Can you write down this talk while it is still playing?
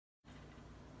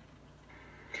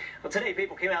Well, today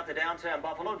people came out to downtown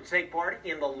Buffalo to take part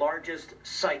in the largest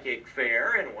psychic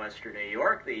fair in Western New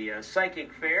York. The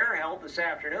psychic fair held this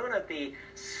afternoon at the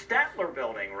Statler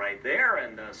building right there,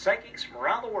 and psychics from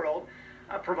around the world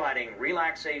providing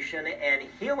relaxation and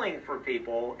healing for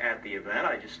people at the event.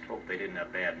 I just hope they didn't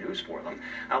have bad news for them.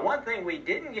 One thing we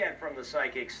didn't get from the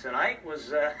psychics tonight was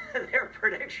their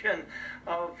prediction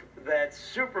of that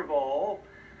Super Bowl.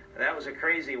 That was a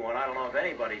crazy one. I don't know if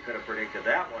anybody could have predicted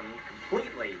that one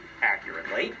completely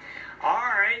accurately. All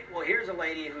right, well, here's a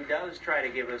lady who does try to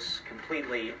give us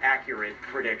completely accurate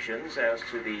predictions as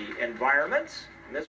to the environment